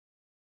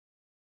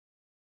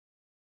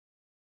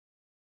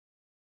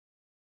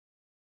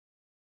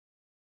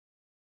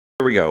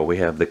Here we go. We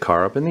have the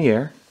car up in the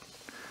air.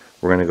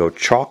 We're going to go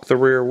chalk the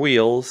rear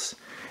wheels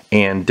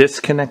and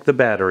disconnect the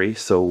battery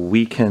so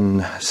we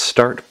can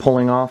start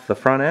pulling off the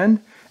front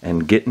end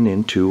and getting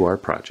into our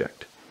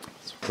project.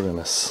 So we're going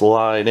to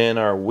slide in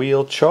our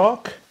wheel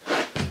chalk.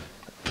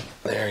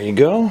 There you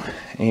go.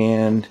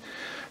 And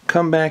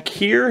come back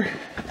here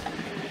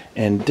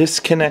and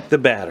disconnect the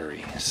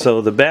battery. So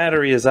the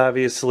battery is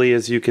obviously,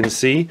 as you can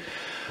see,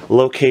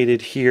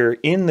 located here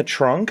in the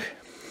trunk.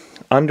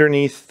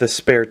 Underneath the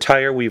spare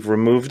tire, we've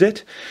removed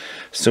it.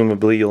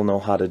 Assumably you'll know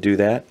how to do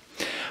that.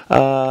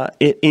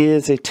 It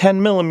is a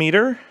 10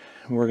 millimeter.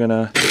 We're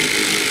gonna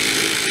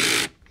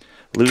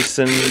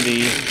loosen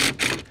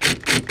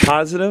the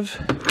positive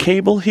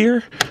cable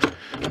here.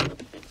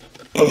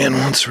 And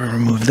once we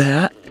remove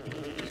that,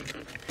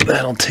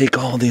 that'll take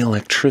all the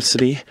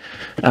electricity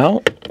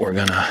out. We're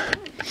gonna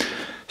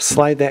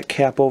slide that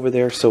cap over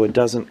there so it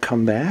doesn't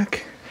come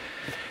back.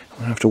 We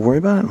don't have to worry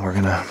about it. We're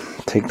gonna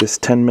take this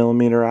 10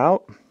 millimeter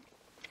out.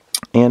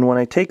 And when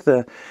I take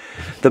the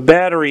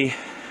battery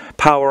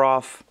power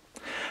off,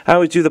 I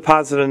always do the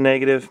positive and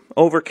negative.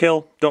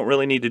 Overkill, don't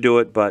really need to do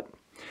it, but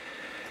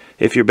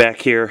if you're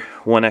back here,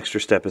 one extra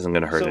step isn't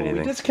going to hurt anything.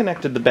 So we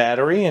disconnected the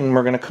battery, and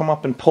we're going to come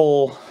up and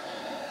pull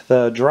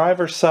the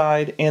driver's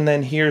side, and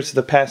then here's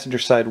the passenger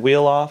side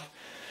wheel off.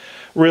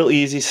 Real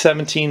easy,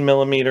 17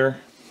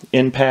 millimeter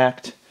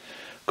impact.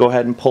 Go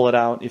ahead and pull it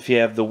out. If you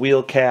have the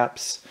wheel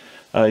caps,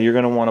 you're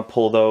going to want to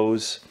pull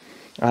those.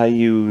 I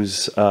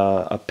use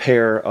a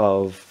pair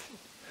of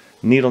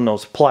needle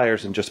nose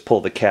pliers and just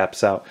pull the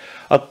caps out.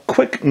 A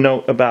quick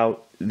note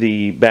about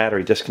the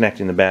battery,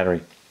 disconnecting the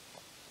battery.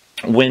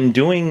 When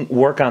doing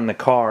work on the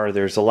car,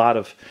 there's a lot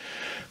of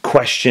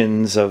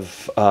questions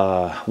of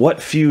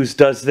what fuse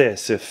does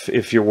this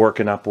if you're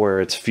working up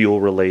where it's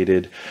fuel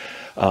related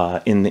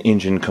in the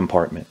engine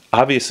compartment.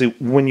 Obviously,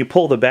 when you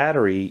pull the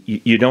battery,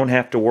 you don't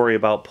have to worry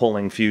about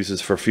pulling fuses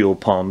for fuel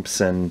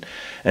pumps and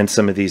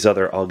some of these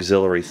other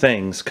auxiliary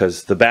things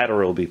because the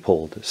battery will be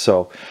pulled.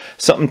 So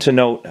something to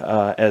note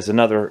as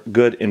another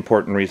good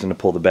important reason to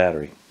pull the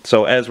battery.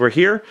 So as we're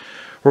here,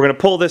 we're going to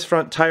pull this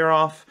front tire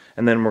off,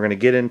 and then we're going to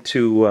get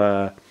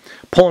into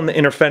pulling the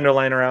inner fender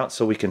liner out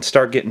so we can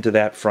start getting to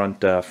that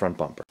front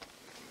bumper.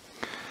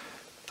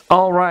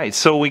 Alright,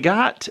 so we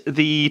got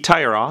the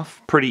tire off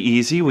pretty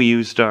easy. We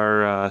used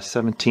our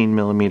 17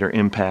 millimeter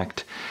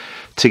impact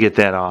to get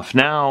that off.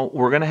 Now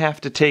we're going to have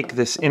to take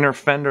this inner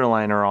fender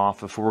liner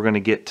off if we're going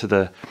to get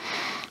to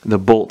the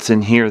bolts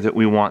in here that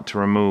we want to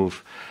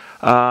remove.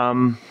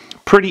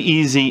 Pretty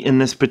easy in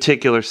this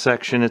particular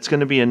section. It's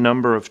going to be a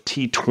number of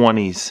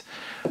T20s.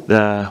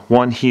 The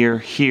one here,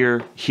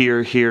 here,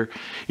 here, here.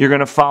 You're going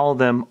to follow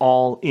them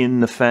all in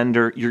the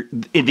fender.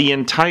 The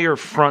entire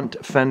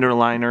front fender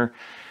liner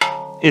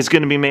is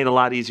going to be made a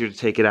lot easier to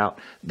take it out.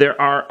 There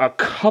are a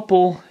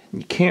couple,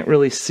 you can't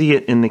really see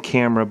it in the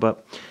camera,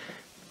 but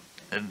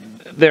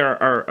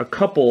there are a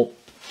couple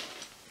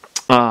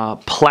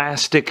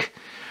plastic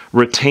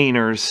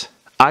retainers.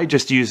 I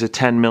just use a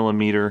 10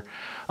 millimeter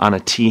on a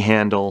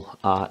T-handle,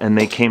 and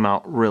they came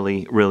out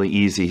really, really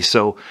easy.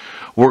 So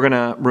we're going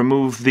to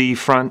remove the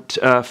front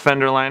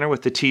fender liner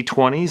with the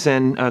T20s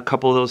and a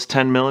couple of those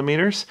 10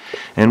 millimeters,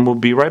 and we'll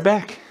be right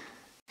back.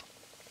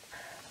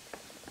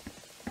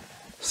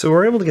 So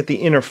we're able to get the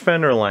inner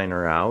fender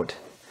liner out.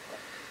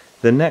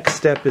 The next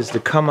step is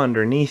to come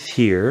underneath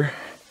here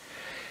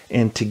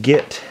and to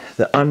get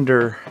the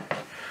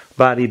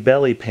underbody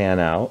belly pan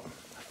out.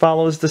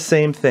 Follows the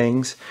same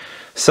things.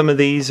 Some of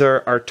these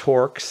are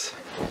Torx.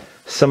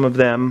 Some of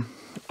them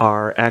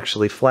are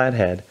actually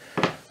flathead.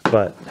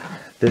 But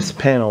this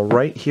panel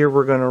right here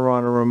we're going to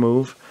want to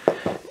remove.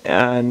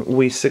 And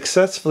we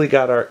successfully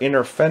got our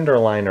inner fender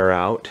liner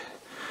out.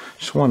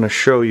 Just want to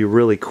show you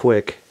really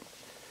quick.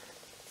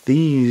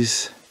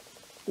 These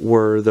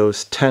were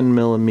those 10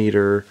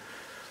 millimeter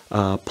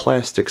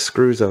plastic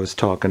screws I was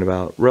talking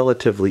about.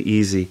 Relatively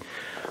easy.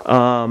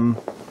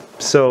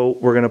 So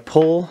we're going to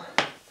pull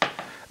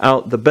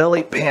out the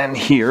belly pan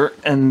here,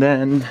 and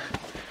then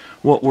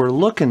what we're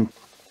looking...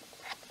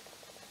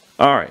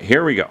 Alright,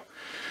 here we go.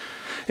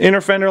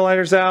 Inner fender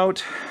liner's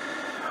out.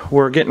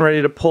 We're getting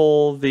ready to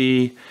pull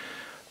the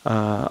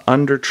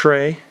under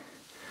tray.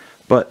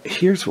 But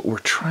here's what we're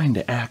trying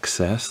to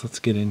access. Let's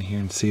get in here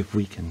and see if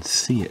we can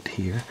see it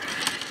here.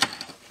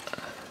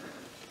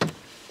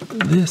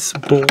 This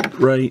bolt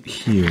right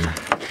here.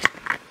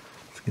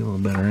 Let's get a little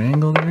better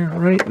angle there.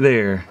 Right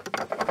there.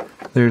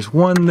 There's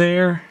one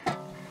there.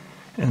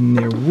 And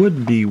there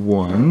would be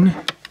one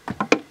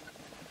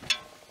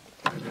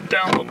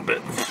down a little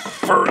bit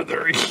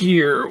further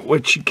here,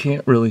 which you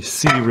can't really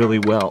see really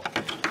well.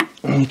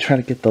 Let me try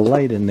to get the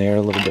light in there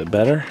a little bit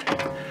better.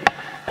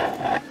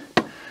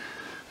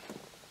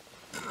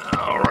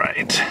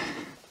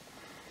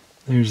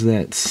 There's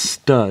that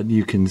stud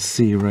you can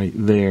see right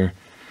there.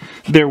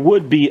 There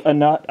would be a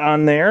nut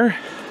on there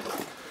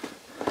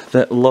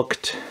that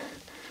looked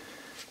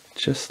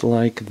just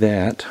like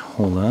that.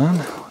 Hold on,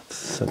 let's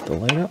set the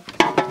light up.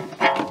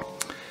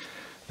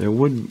 There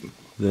would,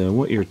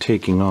 what you're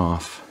taking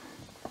off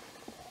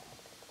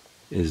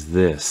is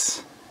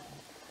this.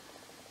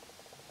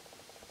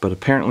 But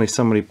apparently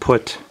somebody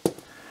put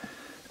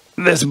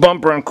this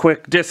bumper on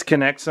quick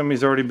disconnect.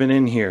 Somebody's already been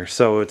in here,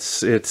 so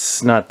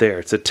it's not there.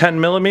 It's a 10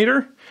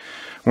 millimeter.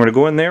 We're gonna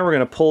go in there, we're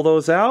gonna pull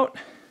those out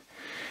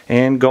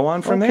and go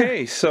on from there.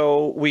 Okay,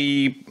 so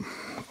we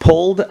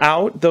pulled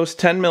out those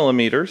 10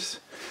 millimeters.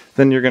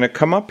 Then you're gonna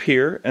come up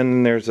here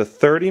and there's a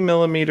 30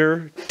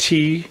 millimeter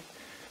T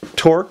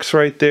Torx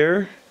right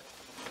there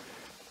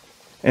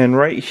and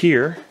right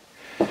here.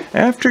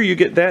 After you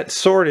get that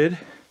sorted,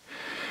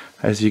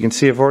 as you can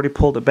see, I've already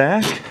pulled it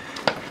back.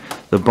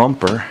 The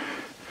bumper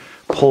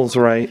pulls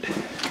right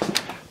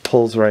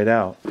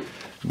out.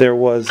 There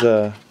was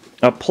a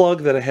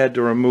plug that I had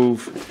to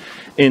remove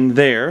in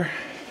there,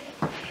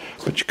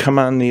 but you come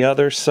on the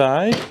other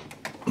side,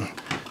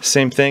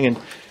 same thing, and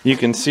you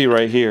can see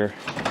right here,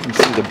 you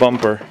see the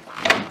bumper.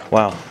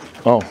 Wow.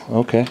 Oh,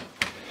 okay.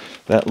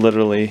 That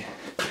literally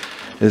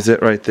is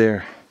it right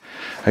there.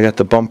 I got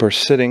the bumper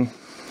sitting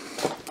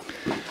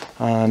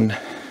on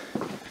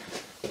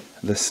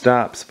the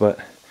stops, but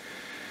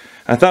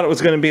I thought it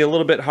was going to be a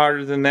little bit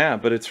harder than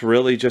that, but it's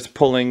really just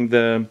pulling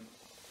the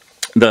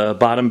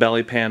bottom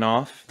belly pan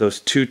off, those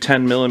two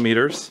 10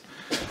 millimeters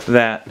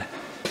that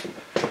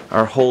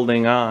are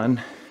holding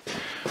on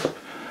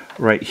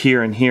right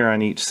here and here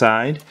on each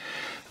side.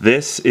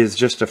 This is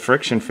just a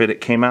friction fit. It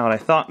came out. I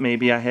thought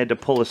maybe I had to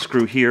pull a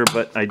screw here,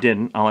 but I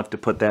didn't. I'll have to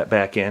put that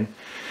back in.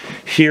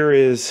 Here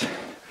is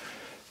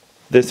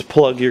this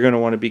plug you're going to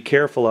want to be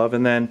careful of,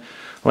 and then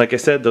like I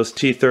said, those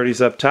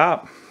T30s up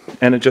top,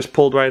 and it just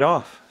pulled right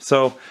off.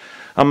 So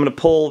I'm going to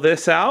pull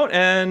this out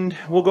and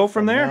we'll go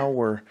from there. Now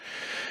we're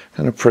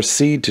going to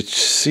proceed to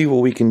see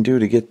what we can do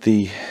to get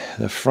the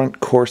front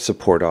core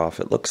support off.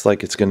 It looks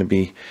like it's going to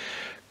be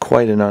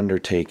quite an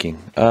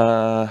undertaking.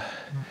 On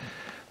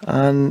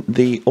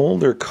the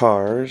older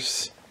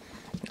cars,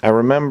 I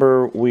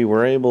remember we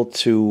were able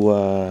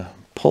to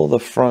pull the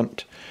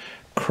front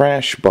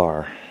crash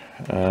bar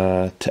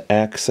to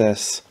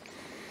access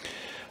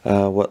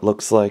what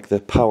looks like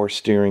the power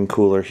steering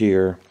cooler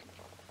here,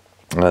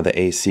 the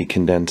AC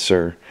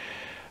condenser,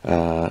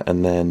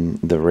 and then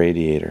the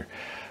radiator.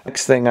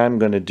 Next thing I'm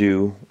going to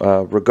do,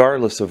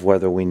 regardless of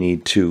whether we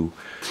need to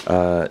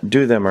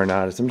do them or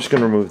not, is I'm just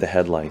going to remove the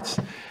headlights.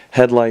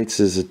 Headlights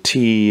is a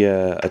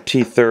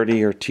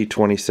T30 or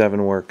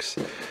T27 works.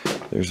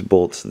 There's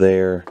bolts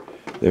there,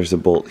 there's a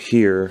bolt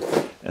here,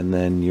 and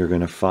then you're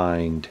going to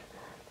find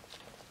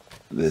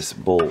this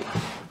bolt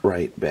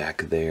right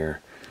back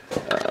there.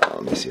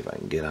 Let me see if I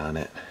can get on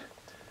it.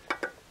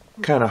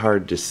 Kind of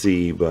hard to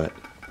see, but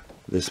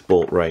this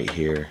bolt right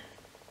here,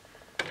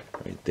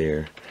 right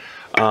there.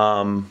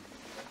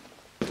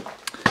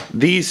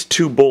 These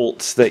two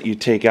bolts that you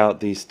take out,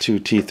 these two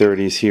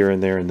T30s here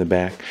and there in the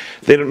back,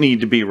 they don't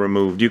need to be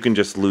removed. You can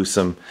just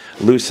loosen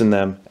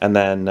them, and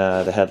then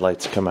the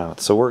headlights come out.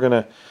 So we're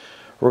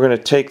gonna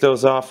take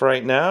those off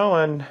right now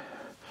and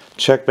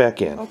check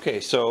back in. Okay,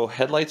 so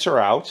headlights are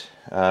out,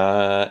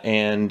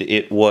 and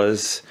it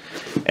was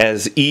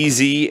as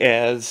easy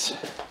as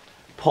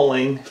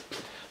pulling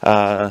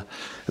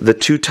the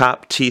two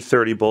top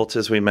T30 bolts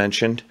as we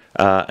mentioned,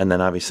 and then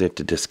obviously have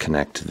to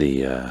disconnect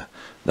the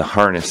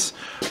harness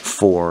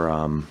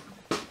for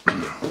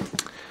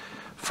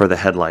the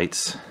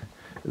headlights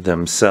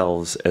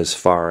themselves, as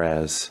far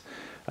as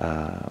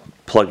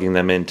plugging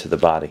them into the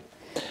body.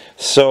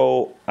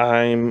 So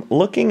I'm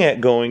looking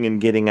at going and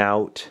getting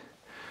out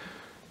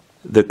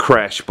the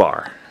crash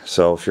bar.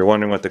 So if you're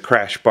wondering what the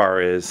crash bar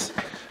is,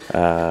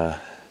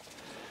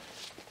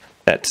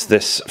 that's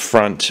this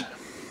front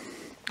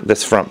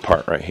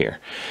part right here.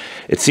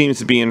 It seems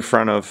to be in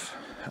front of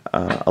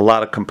a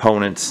lot of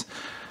components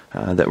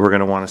that we're going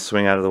to want to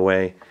swing out of the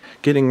way.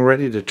 Getting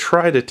ready to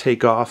try to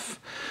take off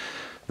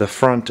the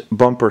front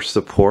bumper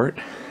support.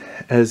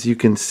 As you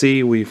can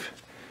see, we've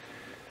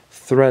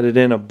threaded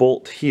in a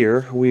bolt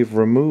here. We've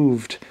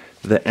removed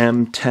the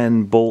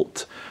M10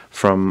 bolt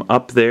from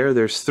up there.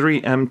 There's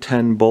 3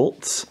 M10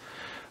 bolts.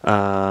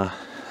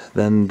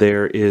 Then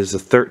there is a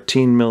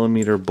 13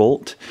 millimeter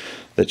bolt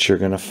that you're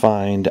going to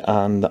find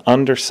on the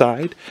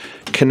underside,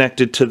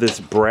 connected to this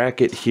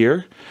bracket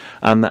here.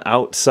 On the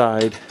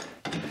outside,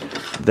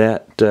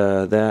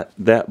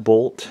 that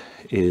bolt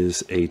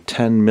is a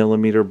 10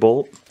 millimeter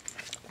bolt,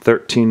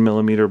 13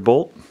 millimeter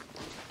bolt.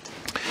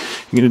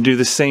 You're going to do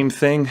the same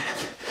thing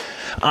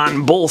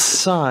on both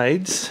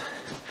sides.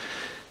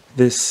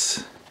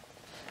 This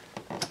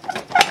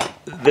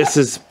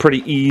is pretty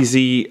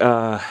easy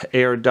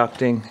air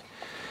ducting.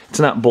 It's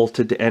not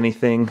bolted to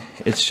anything.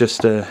 It's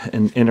just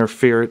an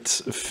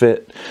interference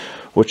fit.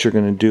 What you're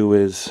going to do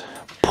is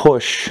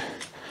push,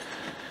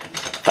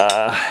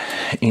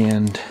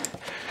 and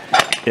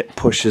it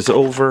pushes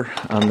over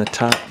on the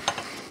top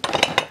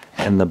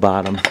and the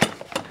bottom,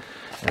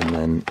 and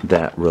then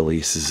that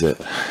releases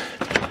it.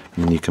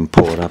 And you can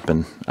pull it up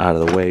and out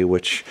of the way,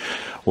 which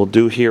we'll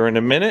do here in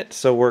a minute.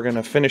 So we're going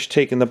to finish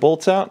taking the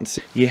bolts out and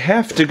see. You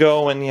have to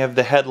go and you have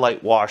the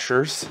headlight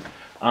washers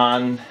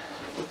on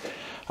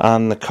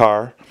the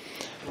car.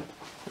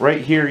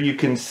 Right here you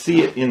can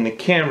see it in the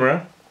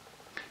camera.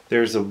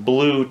 there's a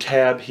blue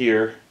tab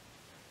here.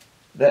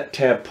 That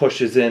tab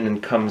pushes in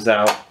and comes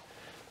out.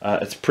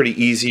 It's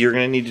pretty easy. You're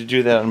going to need to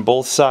do that on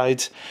both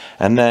sides.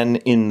 And then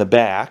in the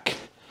back,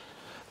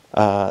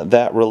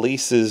 that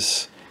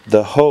releases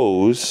the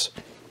hose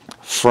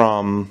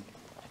from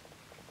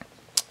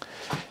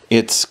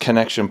its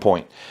connection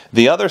point.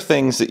 The other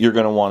things that you're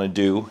going to want to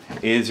do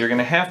is you're going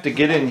to have to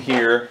get in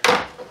here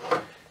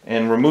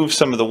and remove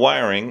some of the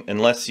wiring,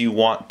 unless you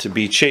want to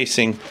be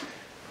chasing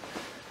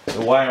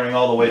the wiring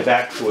all the way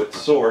back to its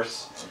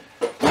source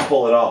to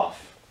pull it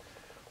off,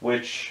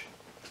 which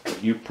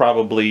you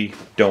probably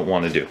don't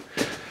want to do.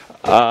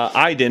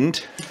 I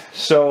didn't.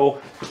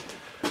 So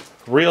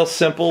real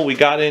simple, we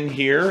got in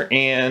here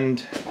and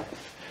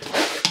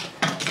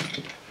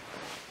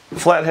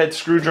flathead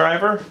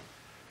screwdriver,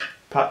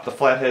 pop the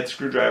flathead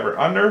screwdriver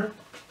under,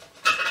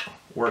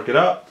 work it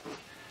up,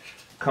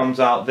 comes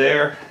out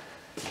there,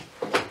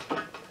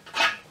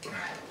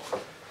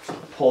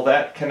 pull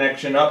that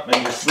connection up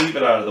and just leave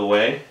it out of the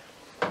way.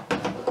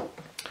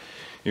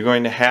 You're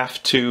going to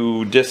have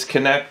to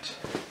disconnect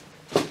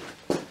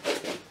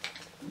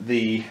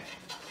the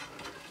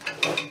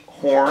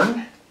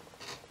horn,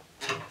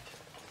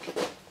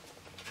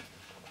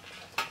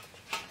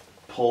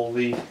 pull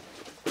the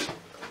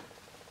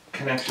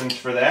connections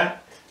for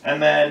that,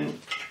 and then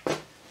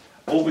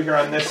over here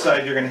on this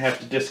side you're going to have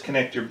to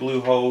disconnect your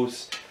blue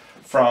hose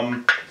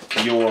from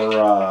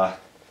your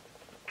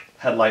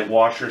headlight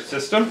washer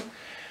system.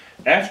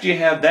 After you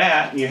have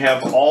that, you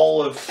have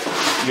all of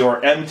your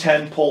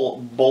M10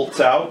 bolts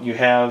out, you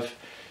have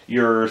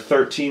your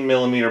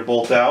 13mm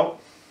bolt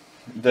out.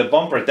 The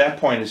bumper at that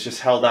point is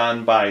just held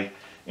on by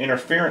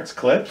interference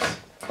clips.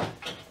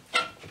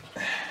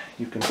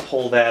 You can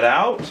pull that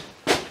out.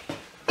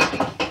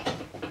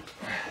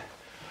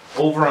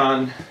 Over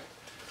on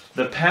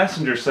the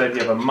passenger side,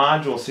 you have a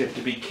module, so you have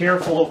to be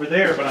careful over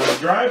there. But on the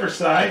driver's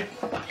side,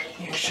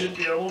 you should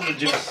be able to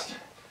just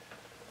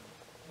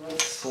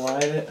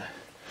slide it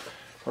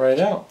right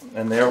out.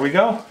 And there we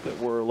go. What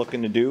we're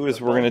looking to do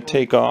is we're going to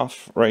take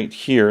off right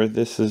here.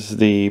 This is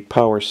the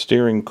power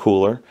steering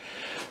cooler.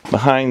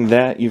 Behind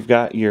that, you've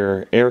got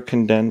your air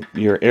conditioning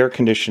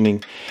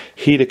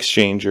heat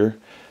exchanger.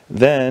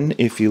 Then,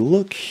 if you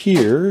look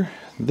here,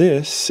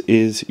 this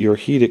is your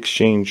heat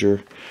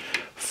exchanger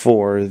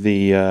for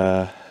the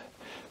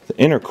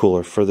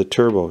intercooler for the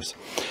turbos.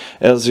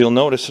 As you'll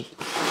notice,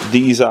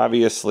 these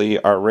obviously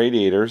are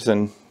radiators,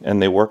 and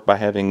they work by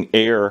having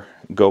air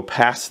go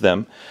past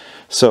them.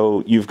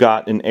 So you've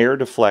got an air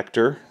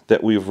deflector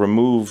that we've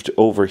removed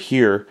over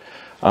here.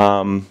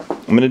 I'm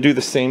going to do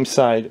the same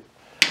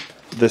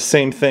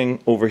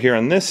thing over here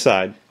on this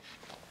side.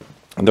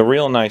 The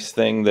real nice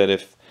thing that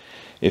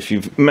if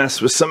you've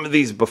messed with some of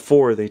these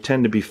before, they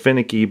tend to be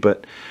finicky,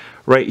 but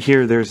right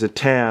here there's a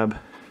tab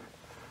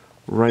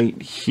right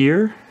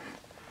here,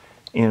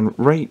 and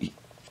right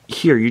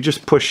here you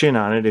just push in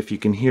on it. If you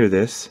can hear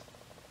this,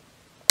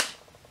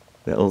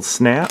 that little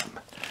snap,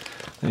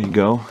 there you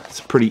go. It's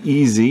pretty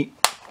easy.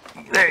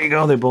 There you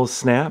go, they both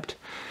snapped.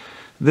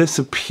 This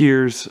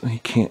appears, you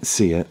can't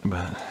see it,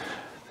 but I'm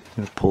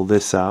going to pull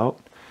this out.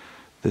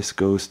 This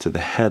goes to the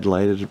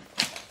headlight.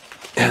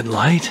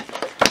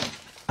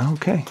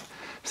 Okay,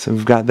 so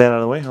we've got that out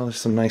of the way. Oh, there's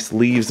some nice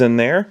leaves in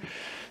there.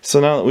 So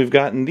now that we've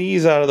gotten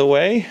these out of the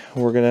way,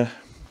 we're going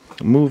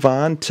to move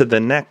on to the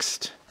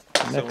next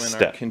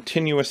step.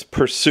 Continuous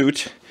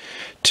pursuit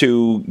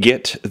to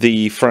get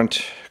the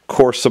front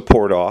core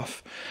support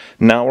off.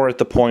 Now we're at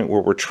the point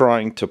where we're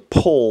trying to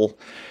pull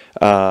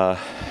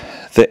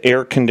the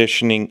air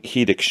conditioning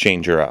heat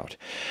exchanger out.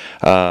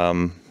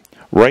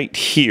 Right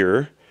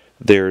here,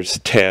 there's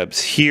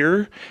tabs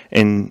here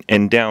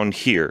and down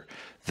here.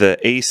 The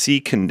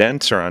AC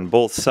condenser on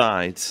both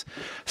sides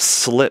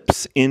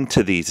slips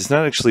into these. It's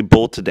not actually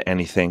bolted to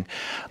anything.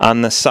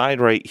 On the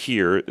side right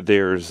here,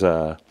 there's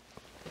I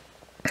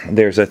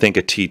think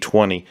a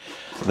T20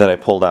 that I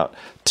pulled out.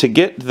 To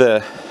get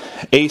the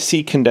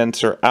AC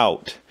condenser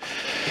out,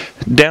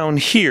 down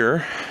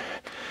here,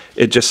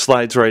 it just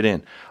slides right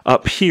in.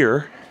 Up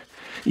here,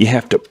 you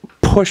have to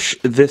push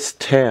this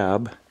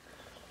tab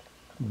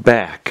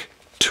back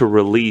to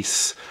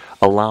release,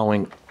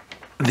 allowing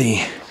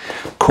the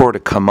core to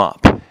come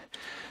up.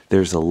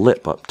 There's a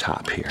lip up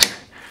top here.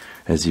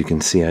 As you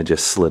can see, I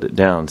just slid it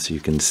down so you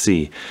can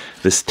see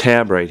this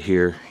tab right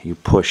here. You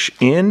push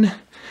in,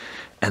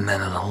 and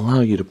then it'll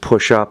allow you to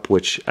push up,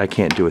 which I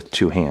can't do with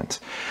two hands.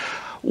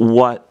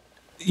 What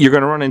you're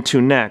going to run into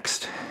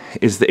next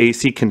is the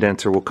AC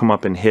condenser will come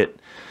up and hit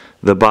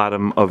the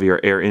bottom of your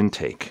air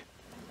intake.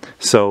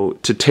 So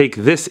to take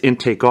this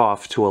intake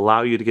off to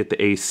allow you to get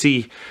the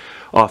AC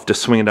off to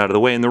swing it out of the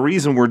way. And the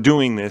reason we're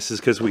doing this is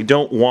because we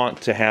don't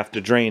want to have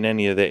to drain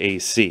any of the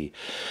AC.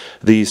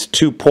 These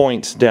 2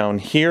 points down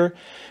here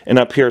and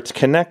up here, it's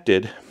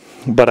connected,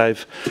 but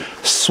I've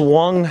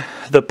swung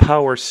the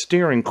power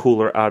steering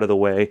cooler out of the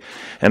way,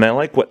 and I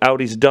like what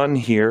Audi's done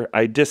here.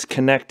 I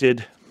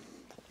disconnected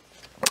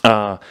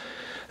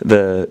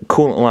the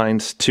coolant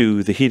lines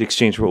to the heat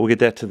exchanger, but we'll get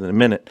that to in a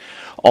minute.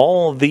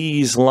 All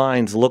these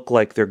lines look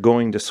like they're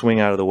going to swing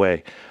out of the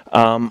way.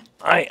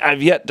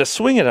 I've yet to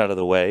swing it out of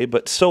the way,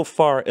 but so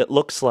far it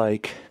looks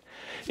like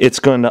it's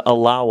going to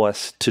allow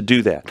us to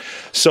do that.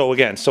 So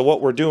again,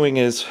 what we're doing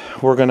is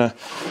we're going to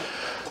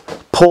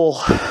pull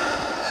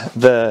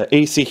the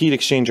AC heat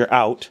exchanger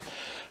out.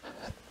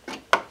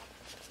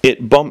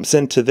 It bumps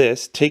into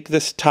this. Take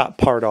this top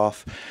part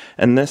off,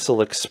 and this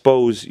will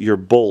expose your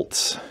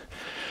bolts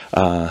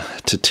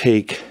to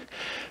take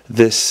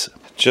this,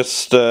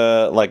 just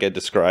like I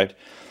described.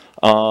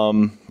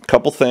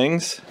 Couple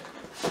things.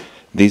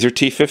 These are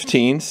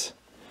T15s.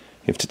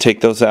 You have to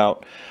take those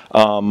out.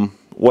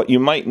 What you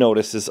might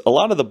notice is a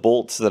lot of the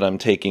bolts that I'm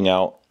taking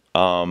out,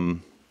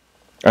 I'm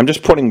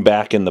just putting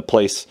back in the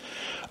place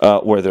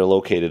where they're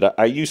located.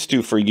 I used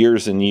to, for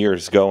years and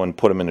years, go and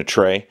put them in a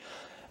tray,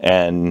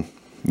 and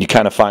you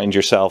kind of find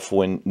yourself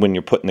when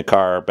you're putting the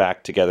car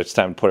back together, it's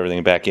time to put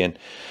everything back in.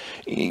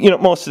 You know,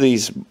 most of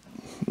these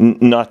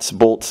nuts,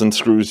 bolts, and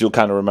screws, you'll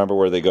kind of remember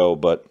where they go,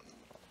 but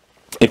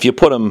if you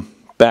put them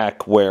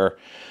back where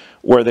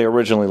they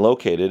originally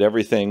located,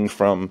 everything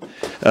from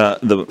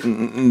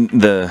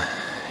the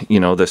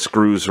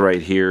screws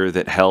right here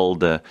that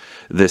held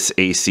this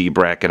AC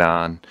bracket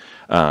on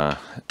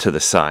to the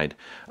side,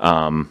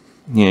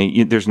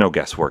 there's no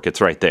guesswork.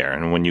 It's right there,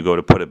 and when you go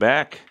to put it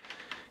back,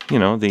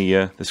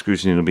 the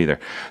screws need to be there.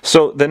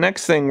 So the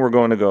next thing we're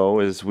going to go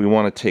is we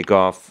want to take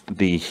off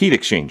the heat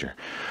exchanger.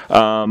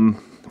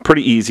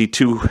 Pretty easy,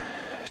 two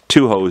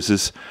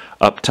hoses,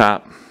 up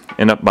top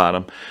and up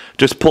bottom.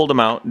 Just pulled them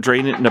out,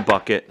 drained it in a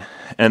bucket,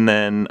 and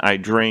then I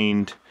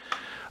drained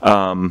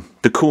the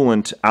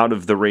coolant out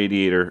of the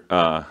radiator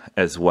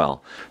as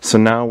well. So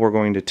now we're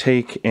going to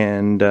take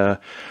and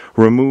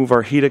remove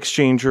our heat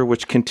exchanger,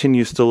 which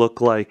continues to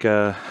look like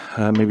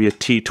maybe a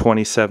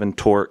T27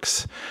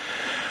 Torx.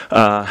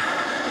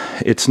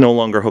 It's no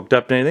longer hooked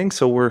up to anything,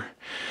 so we're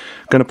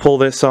going to pull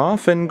this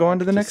off and go on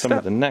to the next step. Some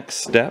of the next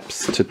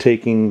steps to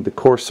taking the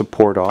core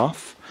support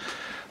off.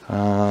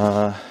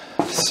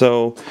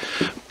 So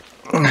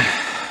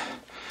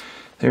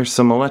there's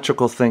some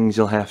electrical things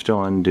you'll have to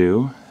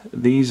undo.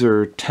 These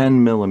are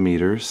 10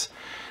 millimeters.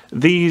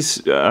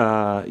 These,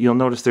 you'll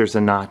notice there's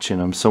a notch in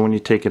them, so when you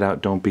take it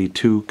out, don't be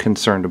too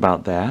concerned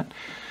about that.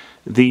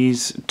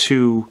 These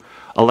two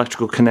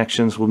electrical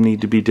connections will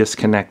need to be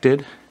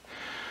disconnected.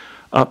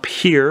 Up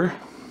here,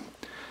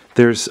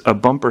 there's a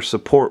bumper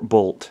support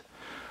bolt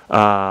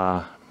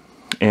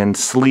and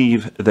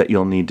sleeve that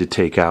you'll need to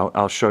take out.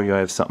 I'll show you. I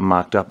have something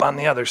mocked up on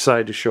the other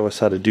side to show us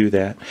how to do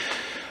that.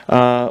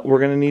 We're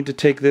going to need to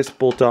take this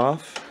bolt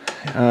off.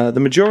 The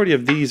majority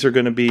of these are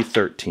going to be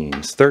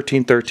 13s.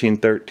 13, 13,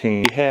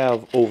 13. We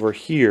have over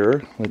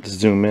here, let's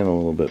zoom in a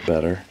little bit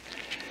better,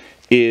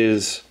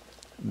 this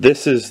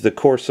is the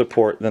core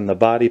support, then the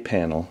body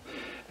panel.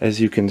 As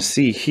you can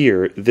see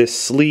here, this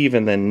sleeve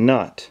and then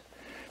nut.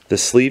 The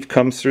sleeve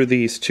comes through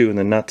these two and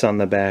the nut's on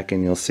the back,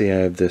 and you'll see I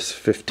have this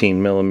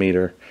 15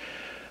 millimeter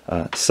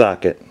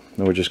socket.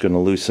 And we're just going to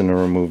loosen and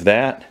remove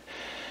that.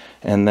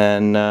 And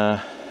then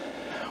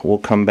we'll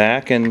come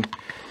back and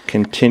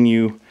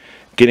continue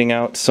getting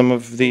out some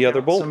of the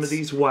other bolts. Some of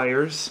these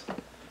wires.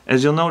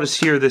 As you'll notice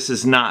here, this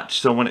is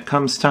notched, so when it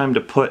comes time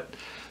to put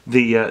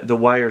the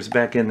wires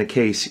back in the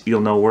case,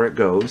 you'll know where it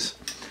goes.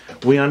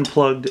 We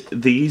unplugged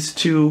these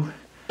two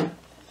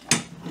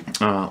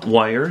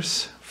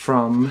wires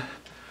from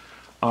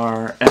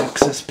our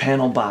access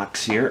panel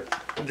box here.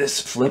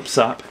 This flips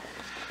up.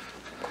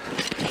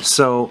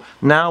 So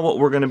now what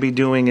we're going to be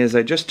doing is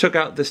I just took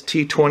out this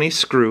T20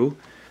 screw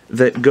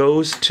that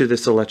goes to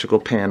this electrical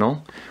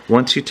panel.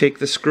 Once you take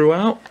the screw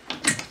out,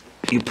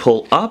 you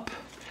pull up,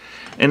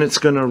 and it's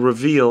going to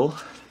reveal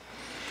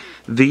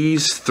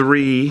these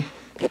three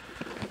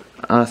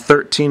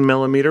 13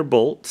 millimeter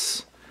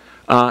bolts,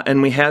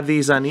 and we have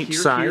these on each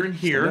side, here and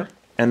here,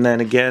 and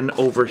then again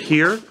over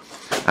here.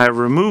 I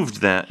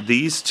removed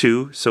these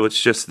two, so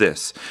it's just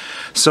this.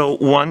 So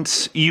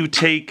once you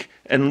take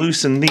and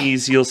loosen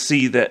these, you'll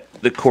see that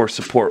the core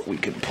support, we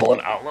can pull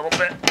it out a little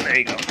bit. There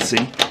you go,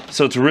 see?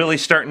 So it's really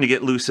starting to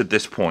get loose at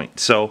this point.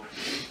 So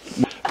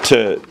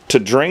to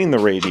drain the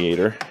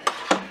radiator,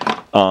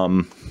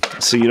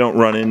 so you don't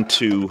run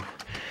into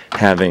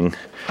having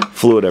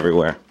fluid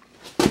everywhere.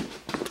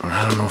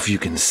 I don't know if you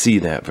can see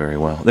that very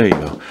well. There you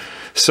go.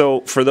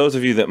 So for those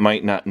of you that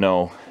might not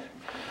know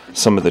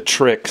some of the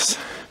tricks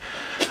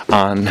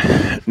on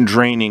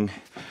draining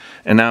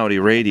an Audi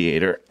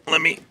radiator,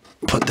 let me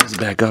put this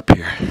back up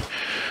here.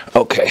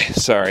 Okay,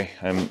 sorry,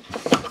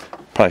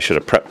 probably should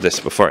have prepped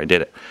this before I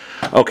did it.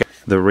 Okay,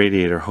 the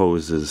radiator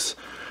hose is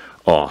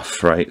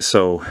off, right?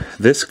 So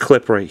this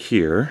clip right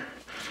here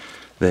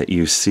that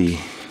you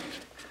see,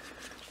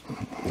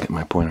 get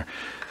my pointer,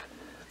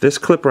 this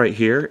clip right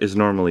here is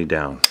normally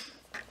down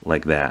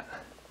like that.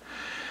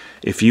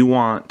 If you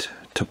want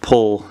to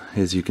pull,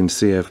 as you can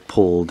see, I've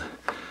pulled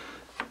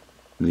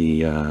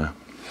the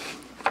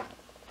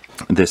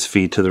this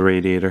feed to the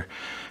radiator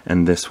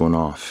and this one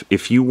off.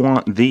 If you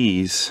want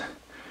these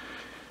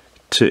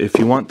if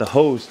you want the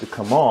hose to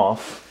come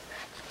off,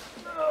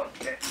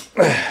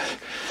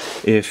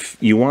 if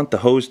you want the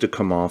hose to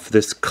come off,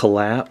 this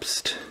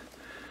collapsed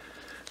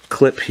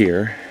clip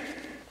here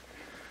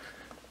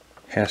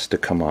has to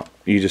come up.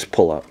 You just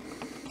pull up.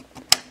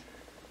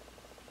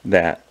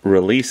 That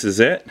releases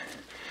it,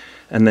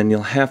 and then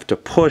you'll have to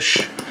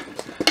push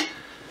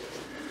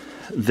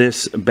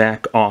this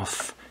back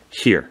off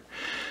here.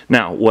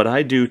 Now, what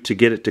I do to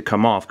get it to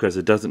come off, because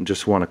it doesn't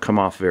just want to come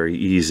off very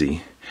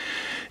easy,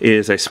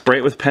 is I spray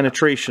it with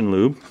penetration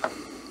lube,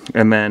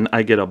 and then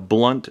I get a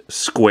blunt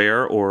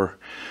square or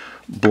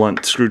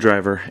blunt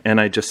screwdriver, and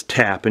I just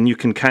tap, and you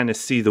can kind of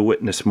see the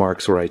witness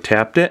marks where I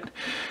tapped it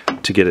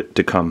to get it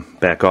to come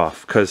back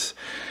off, because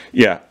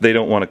yeah, they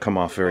don't want to come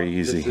off very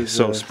easy.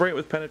 So spray it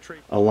with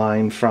penetration. A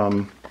line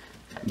from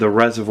the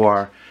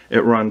reservoir,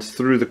 it runs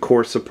through the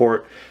core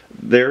support.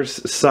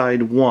 There's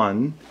side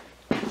one,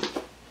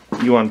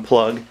 you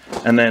unplug,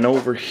 and then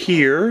over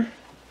here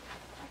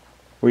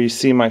where you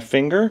see my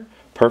finger,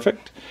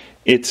 perfect,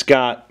 it's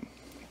got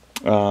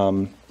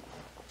a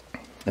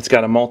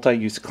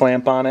multi-use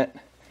clamp on it.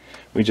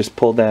 We just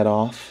pulled that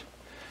off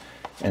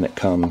and it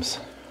comes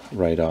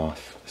right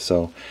off.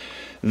 So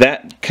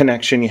that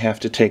connection you have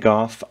to take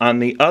off. On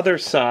the other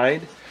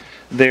side,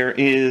 there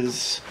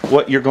is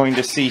what you're going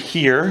to see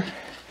here.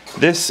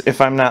 This, if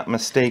I'm not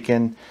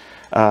mistaken,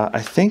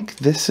 I think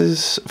this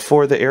is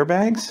for the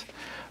airbags.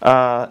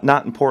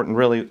 Not important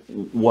really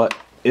what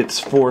it's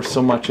for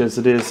so much as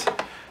it is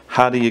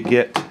how do you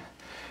get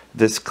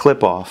this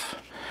clip off.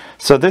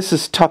 So this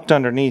is tucked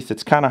underneath.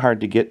 It's kind of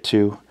hard to get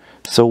to.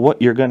 So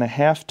what you're going to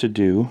have to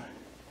do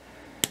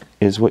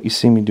is what you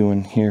see me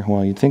doing here.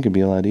 Well, you'd think it'd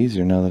be a lot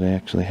easier now that I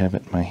actually have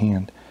it in my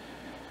hand.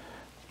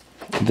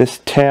 This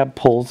tab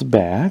pulls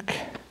back.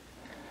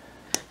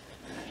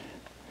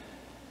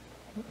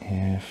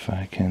 If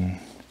I can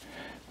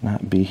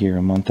not be here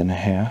a month and a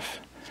half.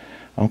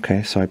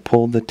 Okay, so I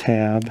pulled the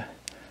tab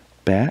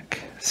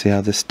back. See how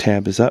this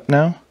tab is up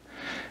now?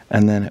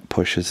 And then it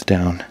pushes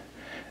down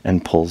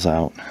and pulls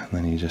out. And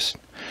then you just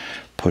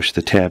push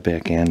the tab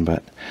back in.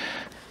 But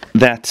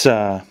that's,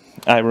 I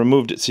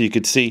removed it so you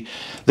could see.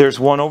 There's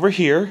one over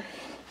here.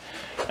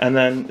 And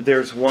then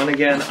there's one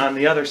again on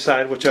the other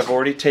side, which I've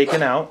already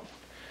taken out.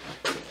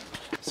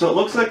 So it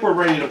looks like we're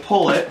ready to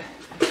pull it.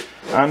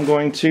 I'm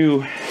going to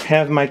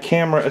have my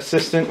camera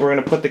assistant, we're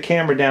going to put the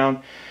camera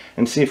down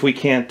and see if we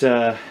can't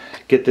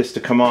get this to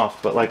come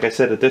off. But like I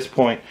said, at this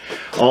point,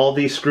 all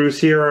these screws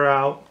here are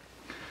out.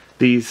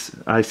 These,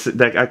 I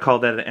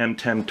called that an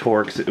M10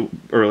 Torx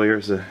earlier,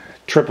 as a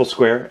triple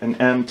square, an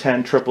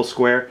M10 triple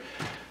square.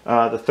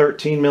 The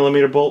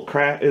 13mm bolt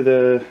crack,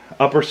 the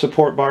upper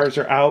support bars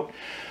are out.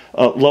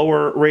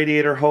 Lower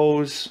radiator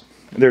hose,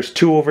 there's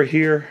two over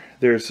here.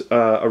 There's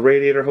a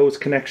radiator hose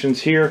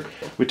connections here.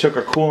 We took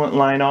our coolant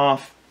line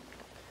off,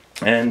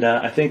 and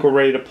I think we're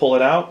ready to pull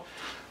it out.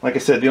 Like I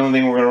said, the only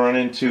thing we're going to run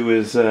into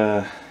is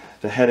the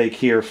headache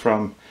here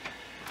from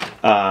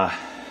the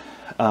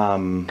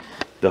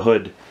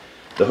hood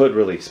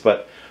release.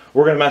 But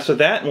we're going to mess with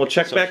that, and we'll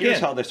check back in. Here's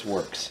how this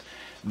works.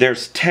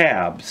 There's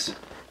tabs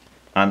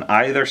on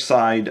either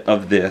side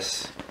of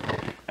this,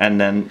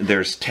 and then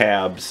there's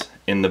tabs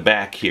in the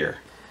back here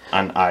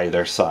on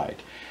either side.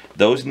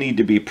 Those need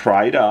to be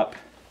pried up,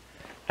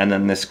 and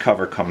then this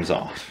cover comes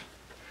off.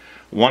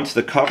 Once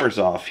the cover's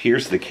off,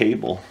 here's the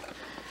cable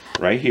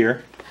right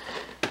here,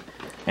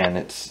 and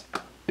it's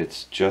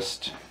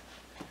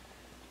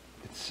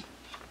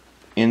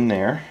in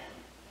there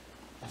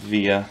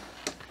via,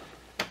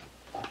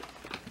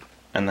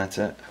 and that's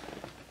it.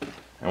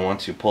 And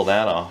once you pull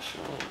that off,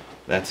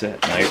 that's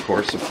it. Now your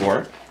core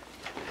support.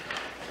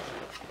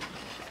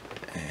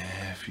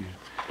 If you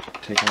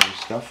take all your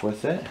stuff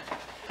with it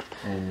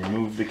and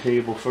remove the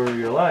cable for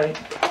your light,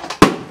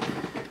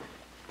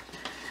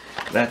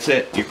 that's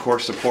it. Your core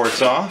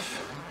support's off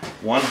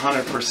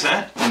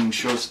 100%. You can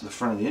show us the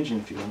front of the engine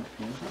if you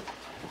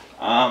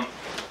want.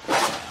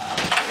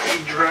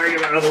 Drag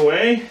it out of the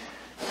way.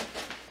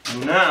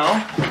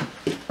 Now,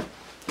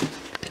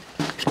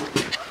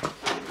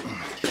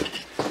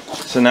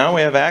 so now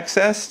we have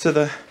access to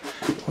the,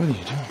 what are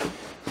you doing?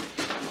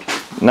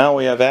 Now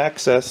we have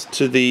access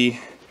to the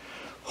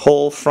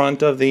whole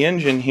front of the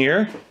engine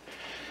here.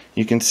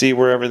 You can see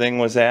where everything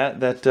was at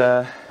that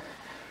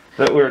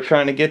that we were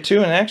trying to get to,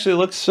 and it actually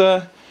looks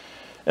it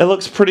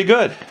looks pretty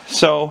good.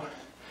 So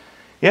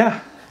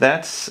yeah,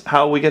 that's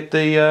how we get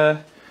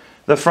the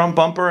front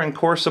bumper and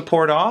core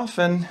support off.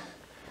 And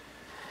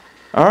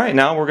all right,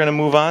 now we're going to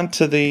move on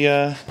to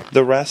the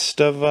rest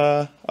of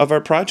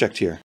our project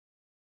here.